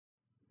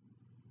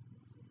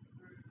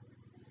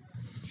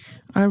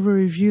I have a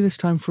review this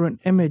time for an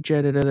image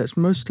editor that's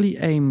mostly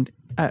aimed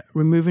at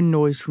removing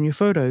noise from your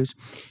photos.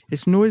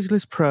 It's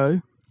Noiseless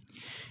Pro.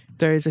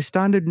 There is a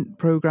standard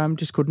program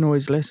just called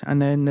Noiseless,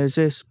 and then there's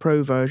this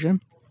Pro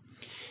version.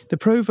 The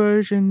Pro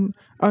version,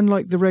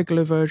 unlike the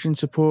regular version,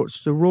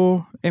 supports the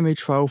RAW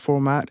image file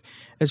format,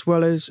 as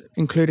well as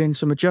including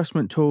some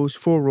adjustment tools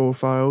for RAW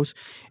files.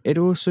 It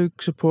also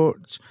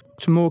supports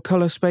some more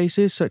color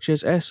spaces such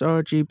as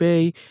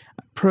sRGB,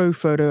 Pro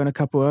Photo, and a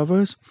couple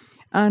others.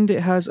 And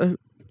it has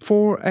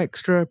 4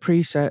 extra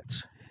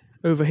presets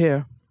over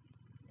here.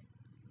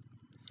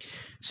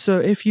 So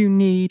if you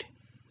need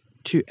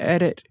to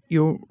edit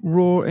your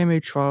RAW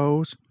image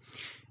files,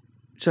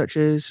 such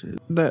as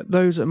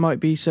those that might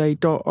be, say,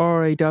 .raw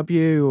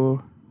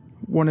or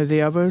one of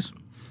the others,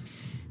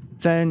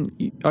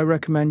 then I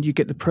recommend you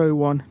get the Pro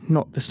one,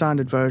 not the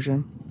standard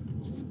version.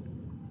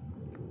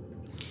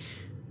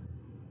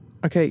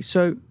 Okay,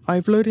 so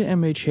I've loaded an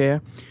image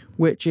here,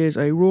 which is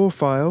a RAW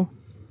file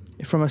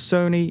from a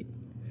Sony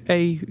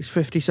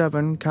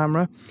A57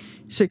 camera,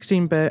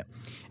 16-bit.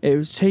 It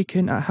was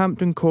taken at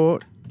Hampton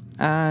Court,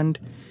 and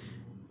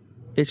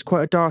it's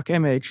quite a dark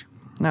image.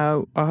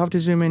 Now, I'll have to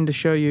zoom in to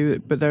show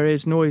you, but there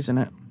is noise in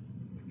it.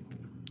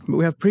 But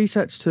we have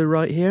presets to the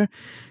right here,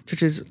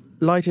 such as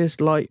lightest,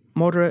 light,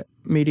 moderate,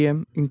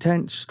 medium,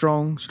 intense,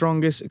 strong,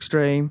 strongest,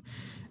 extreme.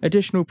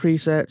 Additional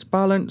presets,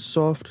 balance,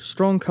 soft,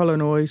 strong color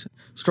noise,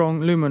 strong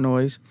luma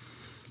noise.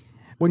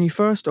 When you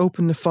first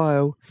open the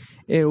file,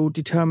 it will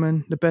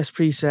determine the best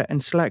preset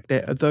and select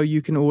it, although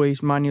you can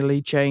always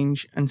manually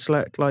change and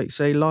select, like,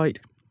 say, light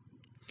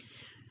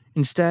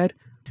instead,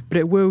 but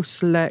it will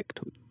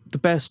select the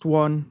best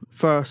one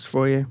first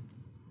for you.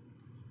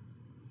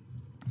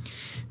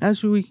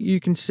 As you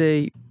can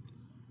see,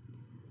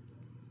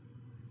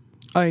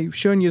 I've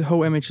shown you the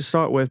whole image to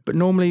start with, but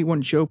normally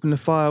once you open the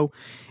file,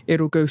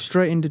 it'll go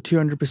straight into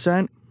 200%,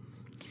 and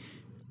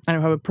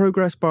it'll have a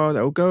progress bar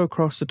that will go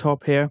across the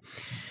top here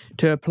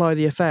to apply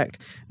the effect.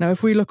 Now,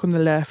 if we look on the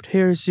left,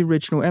 here is the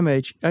original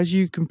image. As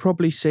you can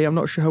probably see, I'm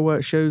not sure how well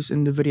it shows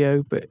in the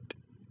video, but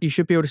you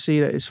should be able to see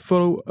that it's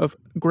full of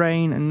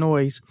grain and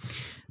noise.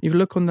 If you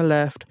look on the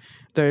left,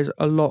 there's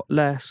a lot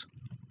less.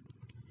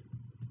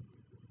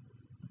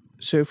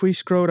 So if we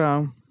scroll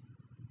down,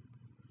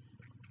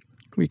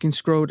 we can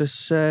scroll to,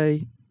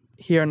 say,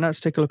 here, and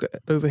let's take a look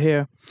at over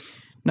here.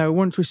 Now,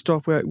 once we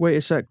stop, wait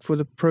a sec for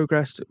the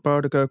progress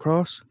bar to go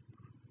across.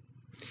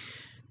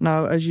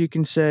 Now, as you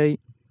can see,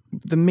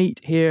 the meat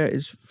here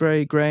is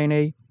very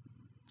grainy.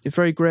 It's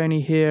very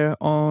grainy here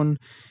on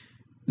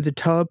the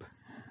tub,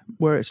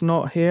 where it's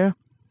not here.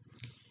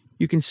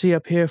 You can see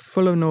up here,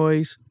 full of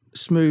noise,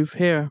 smooth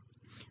here.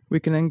 We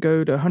can then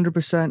go to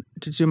 100%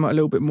 to zoom out a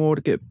little bit more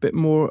to get a bit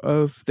more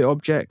of the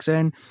objects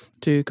in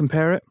to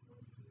compare it.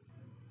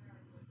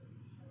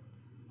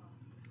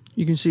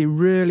 You can see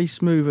really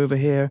smooth over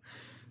here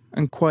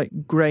and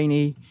quite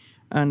grainy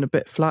and a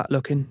bit flat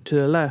looking to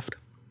the left.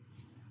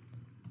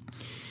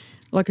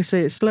 Like I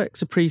say, it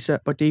selects a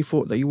preset by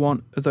default that you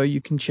want, although you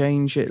can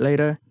change it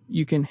later.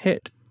 You can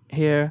hit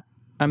here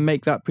and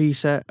make that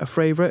preset a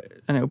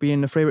favorite, and it'll be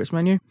in the favorites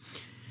menu.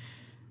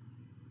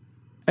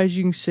 As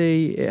you can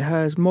see, it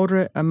has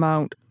moderate,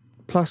 amount,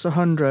 plus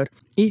 100.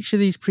 Each of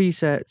these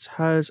presets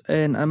has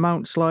an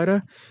amount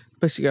slider,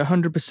 basically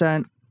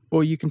 100%,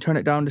 or you can turn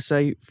it down to,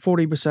 say,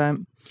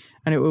 40%,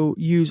 and it will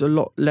use a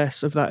lot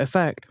less of that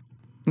effect.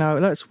 Now,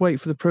 let's wait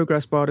for the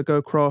progress bar to go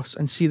across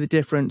and see the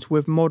difference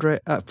with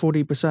moderate at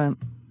 40%.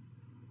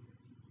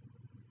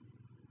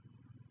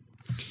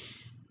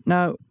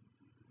 Now,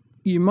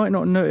 you might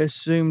not notice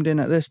zoomed in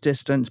at this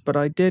distance, but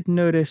I did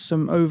notice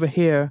some over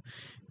here.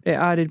 It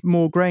added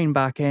more grain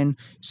back in,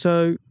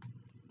 so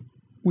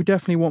we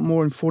definitely want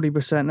more than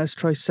 40%. Let's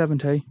try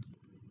 70.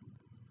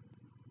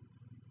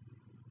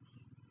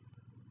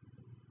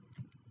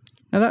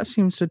 Now that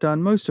seems to have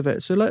done most of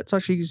it, so let's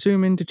actually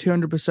zoom into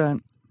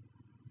 200%.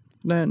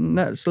 Then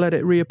let's let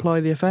it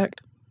reapply the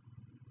effect.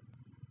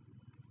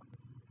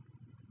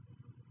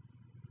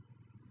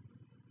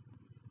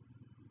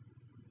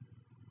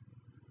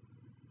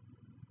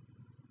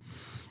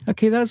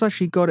 Okay, that's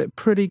actually got it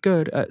pretty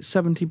good at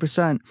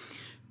 70%.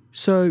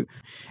 So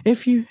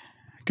if you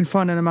can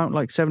find an amount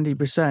like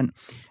 70%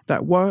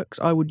 that works,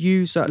 I would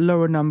use that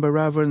lower number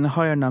rather than the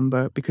higher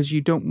number, because you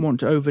don't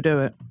want to overdo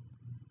it.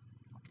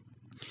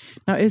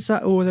 Now, is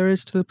that all there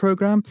is to the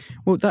program?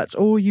 Well, that's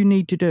all you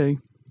need to do.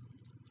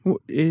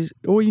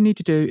 All you need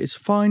to do is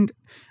find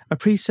a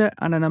preset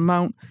and an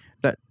amount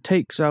that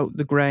takes out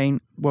the grain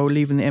while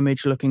leaving the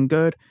image looking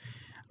good,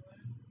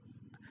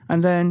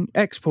 and then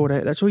export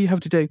it. That's all you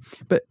have to do.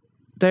 But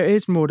there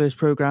is more to this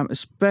program,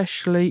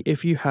 especially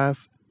if you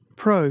have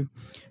Pro.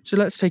 So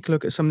let's take a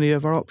look at some of the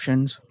other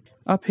options.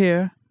 Up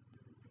here,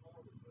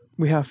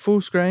 we have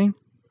full screen,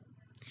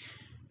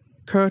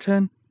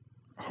 curtain,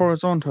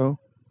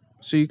 horizontal.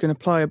 So you can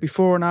apply a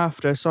before and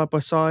after side by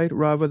side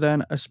rather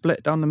than a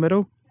split down the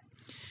middle.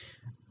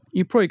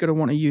 You're probably going to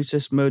want to use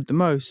this mode the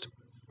most.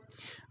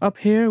 Up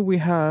here we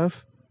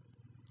have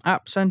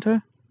App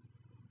Center,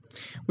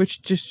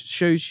 which just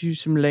shows you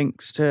some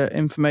links to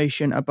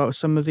information about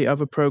some of the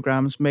other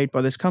programs made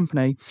by this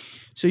company.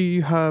 So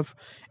you have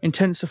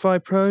Intensify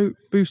Pro,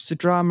 boosts the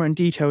drama and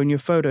detail in your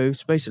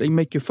photos, basically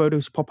make your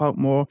photos pop out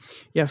more.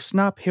 You have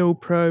Snap Heal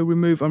Pro,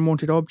 remove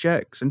unwanted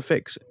objects and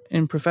fix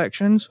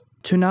imperfections.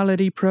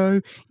 Tonality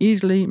Pro,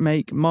 easily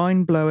make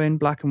mind-blowing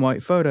black and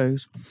white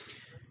photos.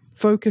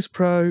 Focus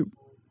Pro,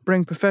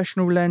 bring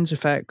professional lens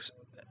effects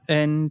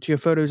into your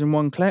photos in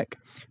one click.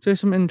 So there's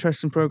some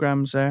interesting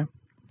programs there.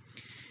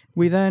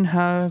 We then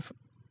have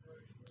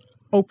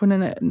open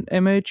an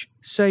image,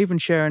 save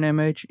and share an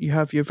image. You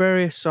have your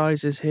various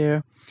sizes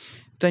here.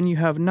 Then you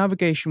have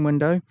navigation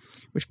window,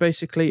 which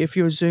basically, if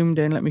you're zoomed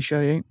in, let me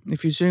show you.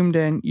 If you're zoomed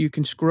in, you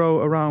can scroll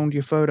around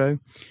your photo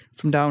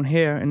from down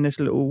here in this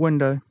little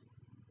window.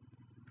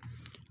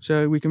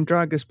 So we can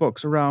drag this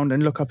box around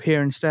and look up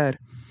here instead.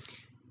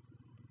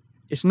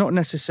 It's not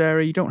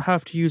necessary. You don't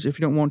have to use it if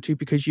you don't want to,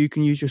 because you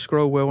can use your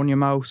scroll wheel on your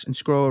mouse and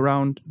scroll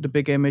around the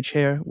big image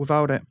here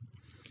without it.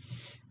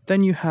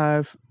 Then you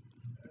have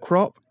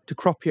crop to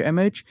crop your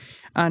image,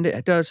 and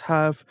it does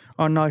have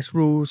our nice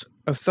rules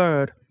of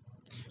third.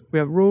 We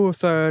have rule of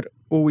third,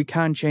 or we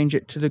can change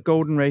it to the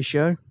golden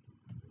ratio.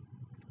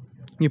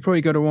 You're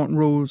probably going to want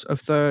rules of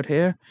third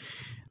here.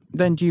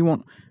 Then do you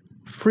want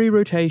free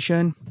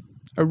rotation,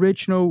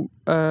 original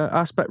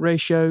aspect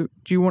ratio?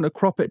 Do you want to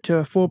crop it to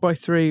a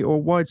 4:3 or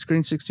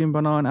widescreen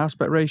 16:9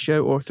 aspect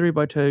ratio, or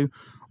 3:2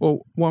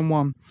 or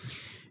 1:1?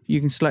 You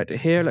can select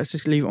it here. Let's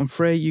just leave it on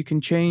free. You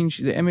can change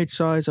the image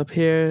size up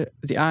here,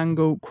 the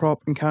angle,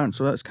 crop, and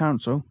cancel. Let's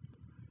cancel.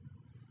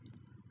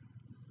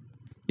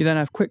 You then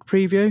have quick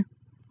preview.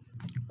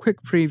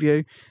 Quick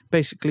preview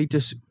basically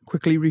just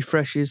quickly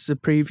refreshes the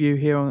preview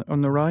here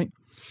on the right.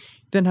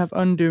 Then have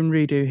undo and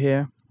redo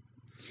here.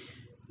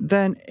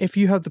 Then if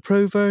you have the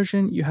Pro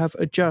version, you have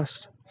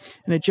adjust.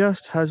 And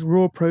adjust has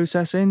raw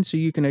processing, so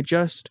you can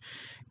adjust,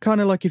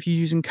 kind of like if you're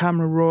using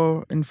Camera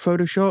Raw in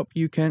Photoshop,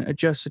 you can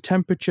adjust the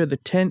temperature, the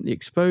tint, the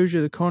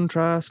exposure, the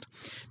contrast.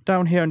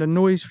 Down here under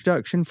noise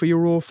reduction for your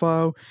raw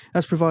file,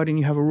 that's providing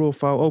you have a raw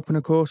file open,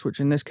 of course, which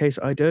in this case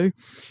I do.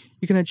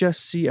 You can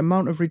adjust the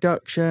amount of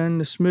reduction,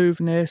 the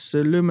smoothness,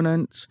 the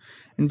luminance,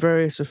 and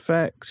various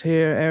effects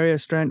here, area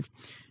strength,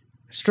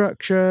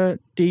 structure,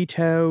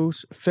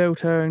 details,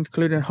 filter,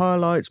 including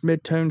highlights,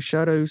 mid-tone,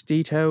 shadows,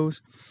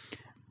 details,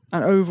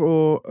 and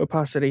overall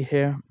opacity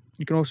here.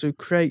 You can also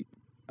create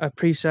a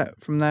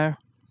preset from there.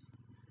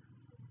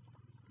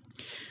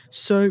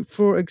 So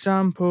for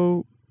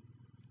example,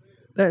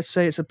 let's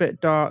say it's a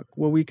bit dark,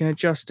 well, we can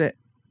adjust it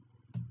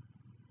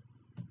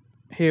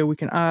here. We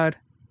can add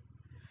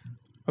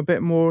a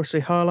bit more, say,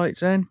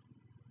 highlights in.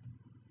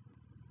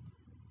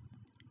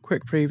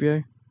 Quick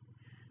preview.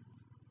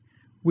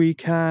 We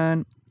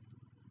can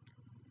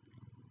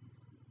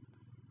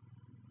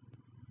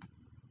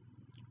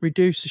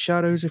reduce the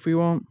shadows if we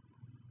want.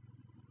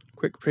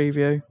 Quick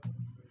preview.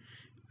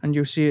 And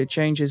you'll see it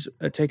changes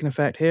taking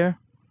effect here.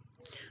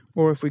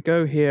 Or if we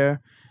go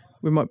here,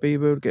 we might be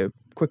able to get a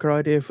quicker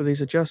idea for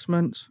these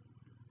adjustments.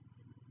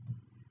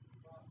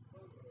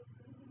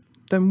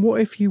 Then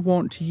what if you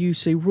want to use,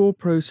 say, raw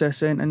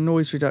processing and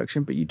noise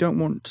reduction, but you don't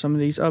want some of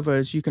these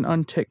others? You can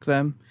untick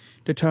them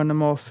to turn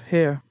them off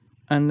here.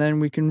 And then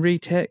we can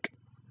retick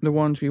the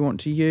ones we want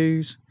to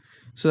use.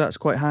 So that's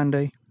quite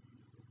handy.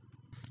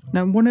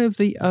 Now, one of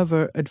the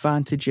other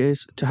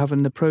advantages to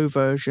having the Pro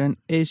version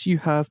is you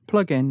have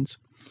plugins,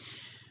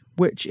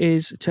 which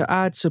is to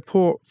add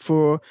support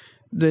for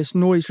this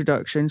noise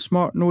reduction,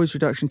 smart noise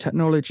reduction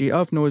technology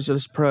of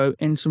Noiseless Pro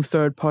in some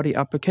third-party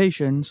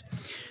applications.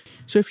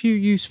 So if you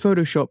use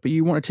Photoshop but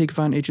you want to take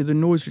advantage of the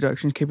noise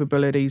reduction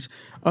capabilities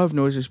of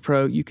Noiseless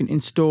Pro, you can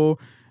install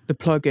the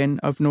plugin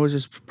of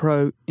Noiseless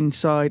Pro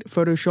inside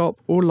Photoshop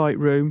or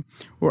Lightroom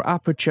or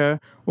Aperture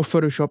or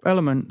Photoshop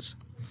Elements.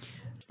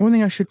 One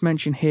thing I should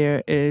mention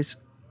here is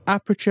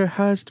Aperture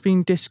has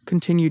been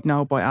discontinued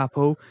now by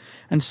Apple,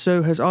 and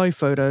so has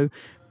iPhoto.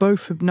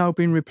 Both have now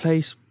been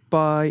replaced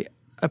by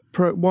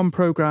one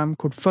program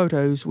called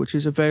Photos, which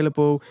is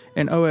available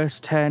in OS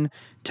 10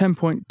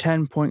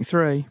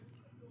 10.10.3.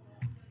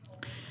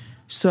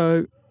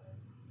 So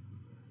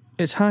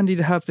it's handy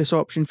to have this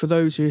option for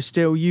those who are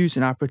still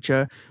using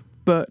Aperture,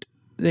 but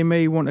they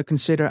may want to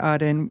consider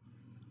adding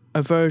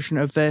a version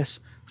of this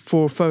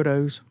for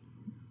Photos,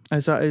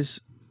 as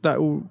that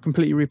will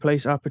completely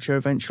replace Aperture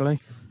eventually.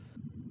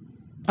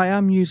 I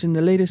am using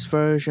the latest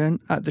version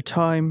at the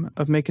time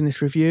of making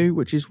this review,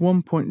 which is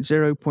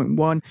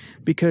 1.0.1,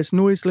 because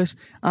Noiseless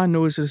and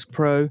Noiseless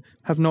Pro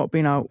have not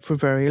been out for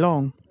very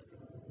long.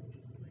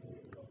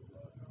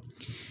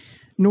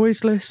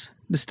 Noiseless,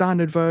 the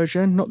standard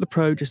version, not the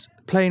Pro, just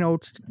plain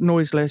old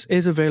Noiseless,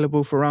 is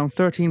available for around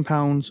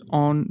 £13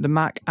 on the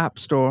Mac App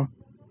Store.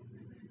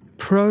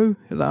 Pro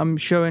that I'm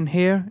showing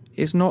here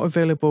is not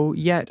available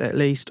yet, at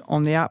least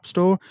on the App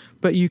Store,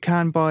 but you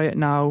can buy it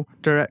now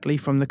directly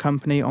from the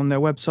company on their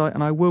website,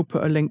 and I will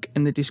put a link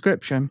in the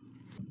description.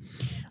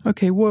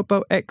 Okay, what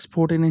about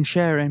exporting and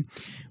sharing?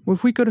 Well,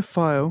 if we go to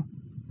File,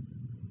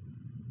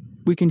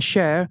 we can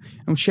share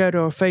to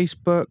our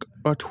Facebook,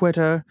 our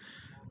Twitter,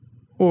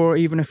 or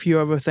even a few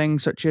other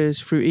things such as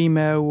through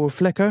email or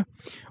Flickr,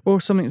 or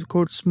something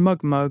called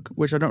SmugMug,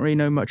 which I don't really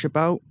know much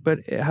about, but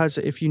it has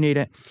it if you need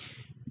it.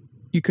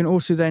 You can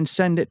also then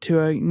send it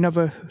to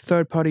another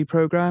third-party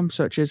program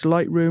such as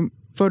Lightroom,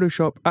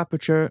 Photoshop,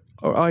 Aperture,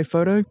 or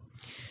iPhoto.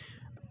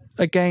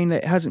 Again,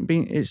 it hasn't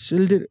been.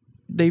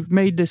 They've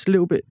made this a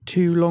little bit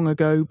too long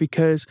ago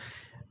because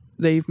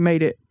they've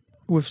made it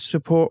with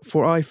support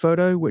for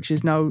iPhoto, which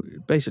is now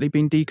basically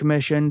been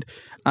decommissioned,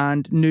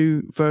 and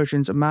new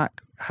versions of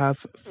Mac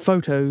have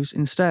Photos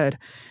instead.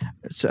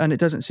 And it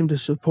doesn't seem to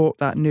support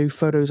that new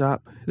Photos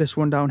app, this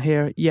one down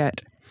here,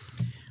 yet.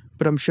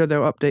 But I'm sure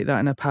they'll update that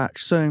in a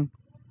patch soon.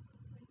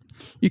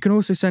 You can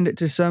also send it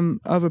to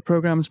some other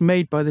programs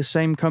made by the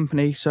same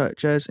company,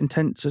 such as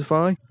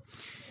Intensify,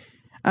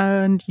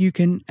 and you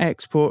can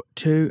export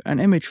to an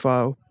image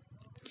file.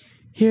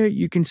 Here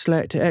you can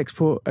select to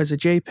export as a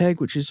JPEG,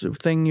 which is the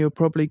thing you're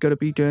probably going to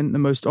be doing the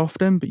most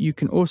often, but you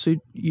can also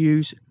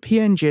use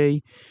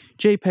PNG,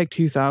 JPEG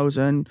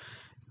 2000,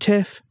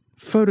 TIFF,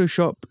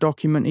 Photoshop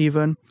document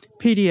even,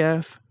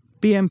 PDF,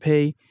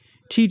 BMP,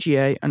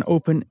 TGA, and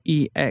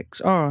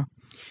OpenEXR.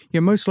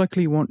 You'll most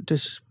likely want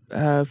to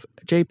have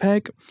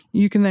JPEG.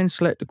 You can then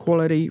select the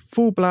quality,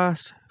 full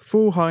blast,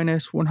 full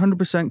highness,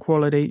 100%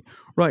 quality,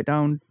 right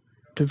down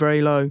to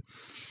very low.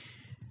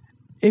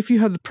 If you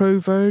have the Pro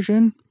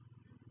version,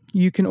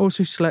 you can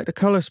also select a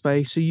color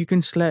space, so you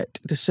can select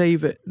to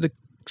save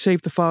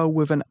the file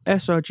with an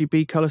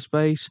sRGB color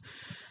space,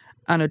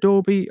 an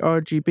Adobe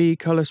RGB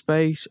color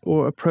space,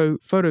 or a Pro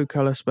photo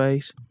color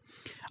space.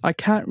 I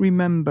can't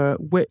remember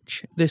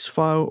which this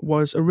file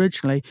was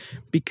originally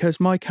because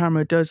my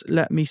camera does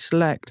let me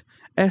select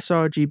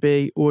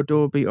sRGB or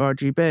Adobe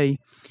RGB.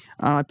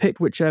 I picked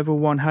whichever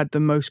one had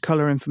the most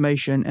color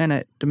information in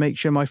it to make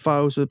sure my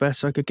files were the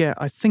best I could get.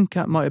 I think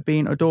that might have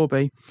been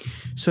Adobe.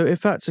 So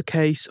if that's the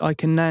case, I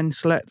can then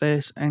select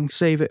this and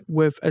save it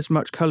with as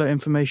much color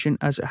information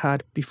as it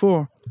had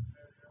before.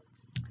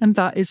 And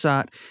that is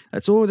that.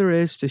 That's all there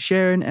is to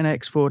sharing and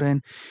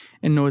exporting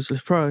in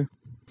Noiseless Pro.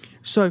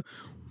 So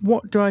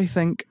what do I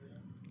think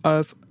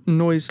of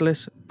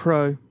Noiseless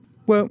Pro?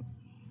 Well,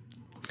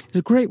 it's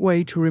a great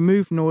way to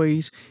remove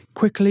noise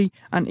quickly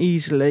and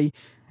easily.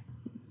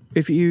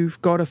 If you've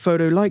got a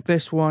photo like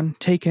this one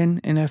taken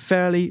in a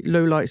fairly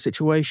low light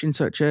situation,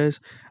 such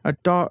as a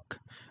dark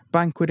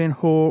banqueting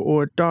hall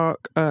or a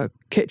dark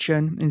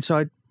kitchen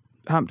inside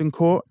Hampton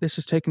Court. This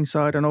is taken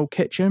inside an old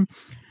kitchen,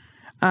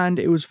 and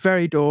it was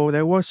very dull.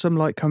 There was some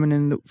light coming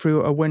in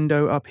through a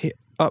window up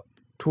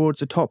towards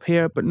the top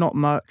here, but not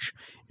much.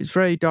 It's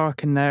very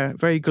dark in there,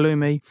 very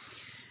gloomy.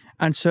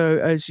 And so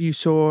as you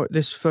saw,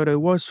 this photo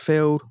was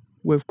filled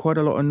with quite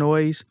a lot of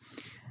noise,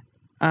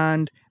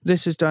 and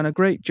this has done a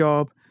great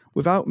job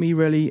without me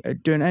really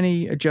doing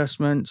any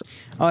adjustments.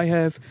 I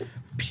have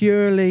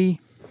purely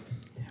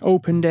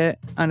opened it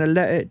and I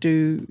let it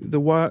do the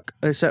work,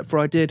 except for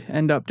I did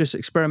end up just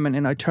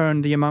experimenting. I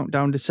turned the amount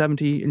down to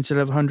 70 instead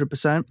of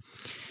 100%.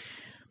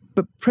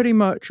 But pretty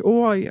much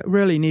all I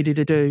really needed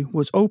to do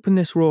was open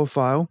this RAW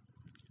file,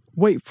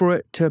 wait for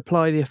it to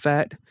apply the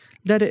effect,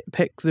 let it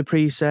pick the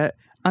preset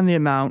and the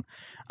amount,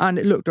 and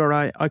it looked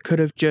alright. I could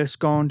have just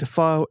gone to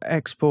File,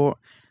 Export,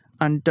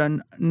 and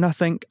done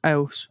nothing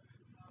else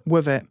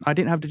with it. I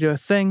didn't have to do a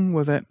thing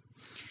with it.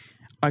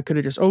 I could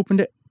have just opened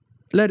it,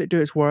 let it do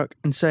its work,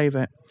 and save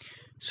it.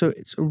 So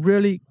it's a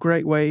really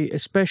great way,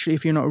 especially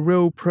if you're not a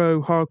real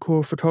pro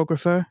hardcore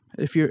photographer,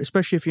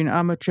 especially if you're an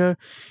amateur.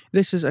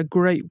 This is a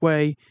great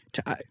way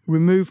to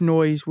remove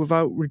noise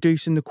without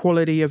reducing the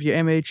quality of your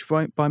image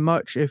by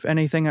much, if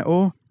anything at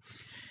all.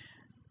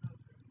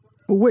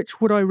 Which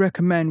would I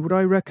recommend? Would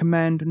I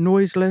recommend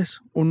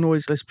Noiseless or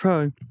Noiseless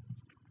Pro?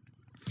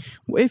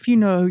 Well, if you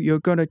know you're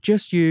going to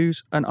just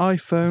use an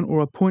iPhone or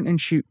a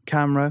point-and-shoot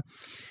camera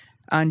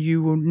and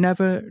you will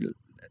never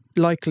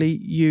likely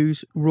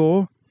use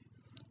RAW,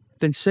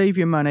 then save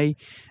your money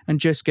and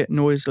just get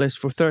Noiseless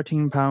for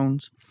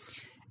 £13.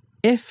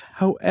 If,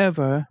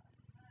 however,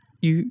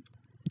 you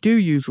do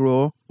use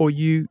RAW, or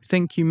you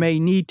think you may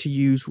need to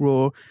use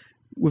RAW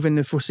within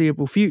the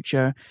foreseeable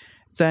future,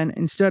 then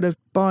instead of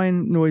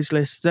buying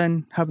Noiseless,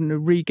 then having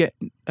to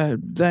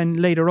then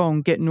later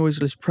on get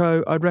Noiseless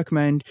Pro, I'd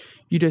recommend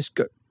you just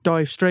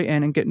dive straight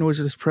in and get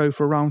Noiseless Pro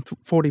for around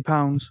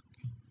 £40.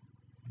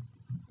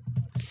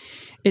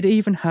 It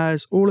even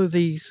has all of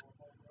these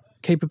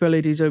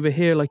capabilities over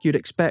here, like you'd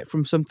expect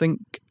from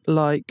something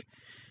like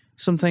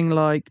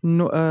Lightroom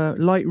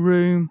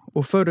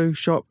or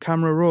Photoshop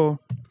Camera Raw.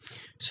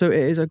 So it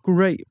is a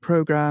great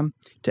program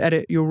to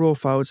edit your RAW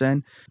files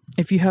in.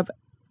 If you have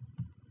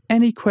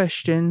any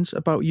questions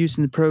about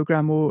using the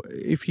program, or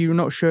if you're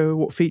not sure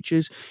what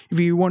features,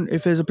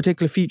 if there's a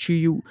particular feature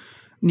you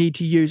need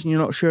to use and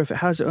you're not sure if it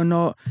has it or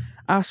not,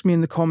 ask me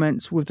in the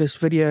comments with this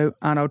video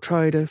and I'll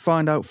try to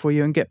find out for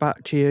you and get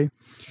back to you.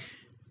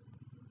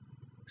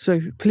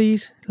 So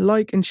please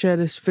like and share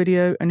this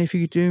video, and if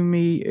you could do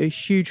me a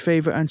huge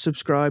favor and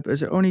subscribe,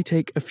 as it only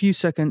take a few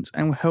seconds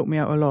and will help me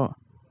out a lot.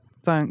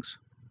 Thanks.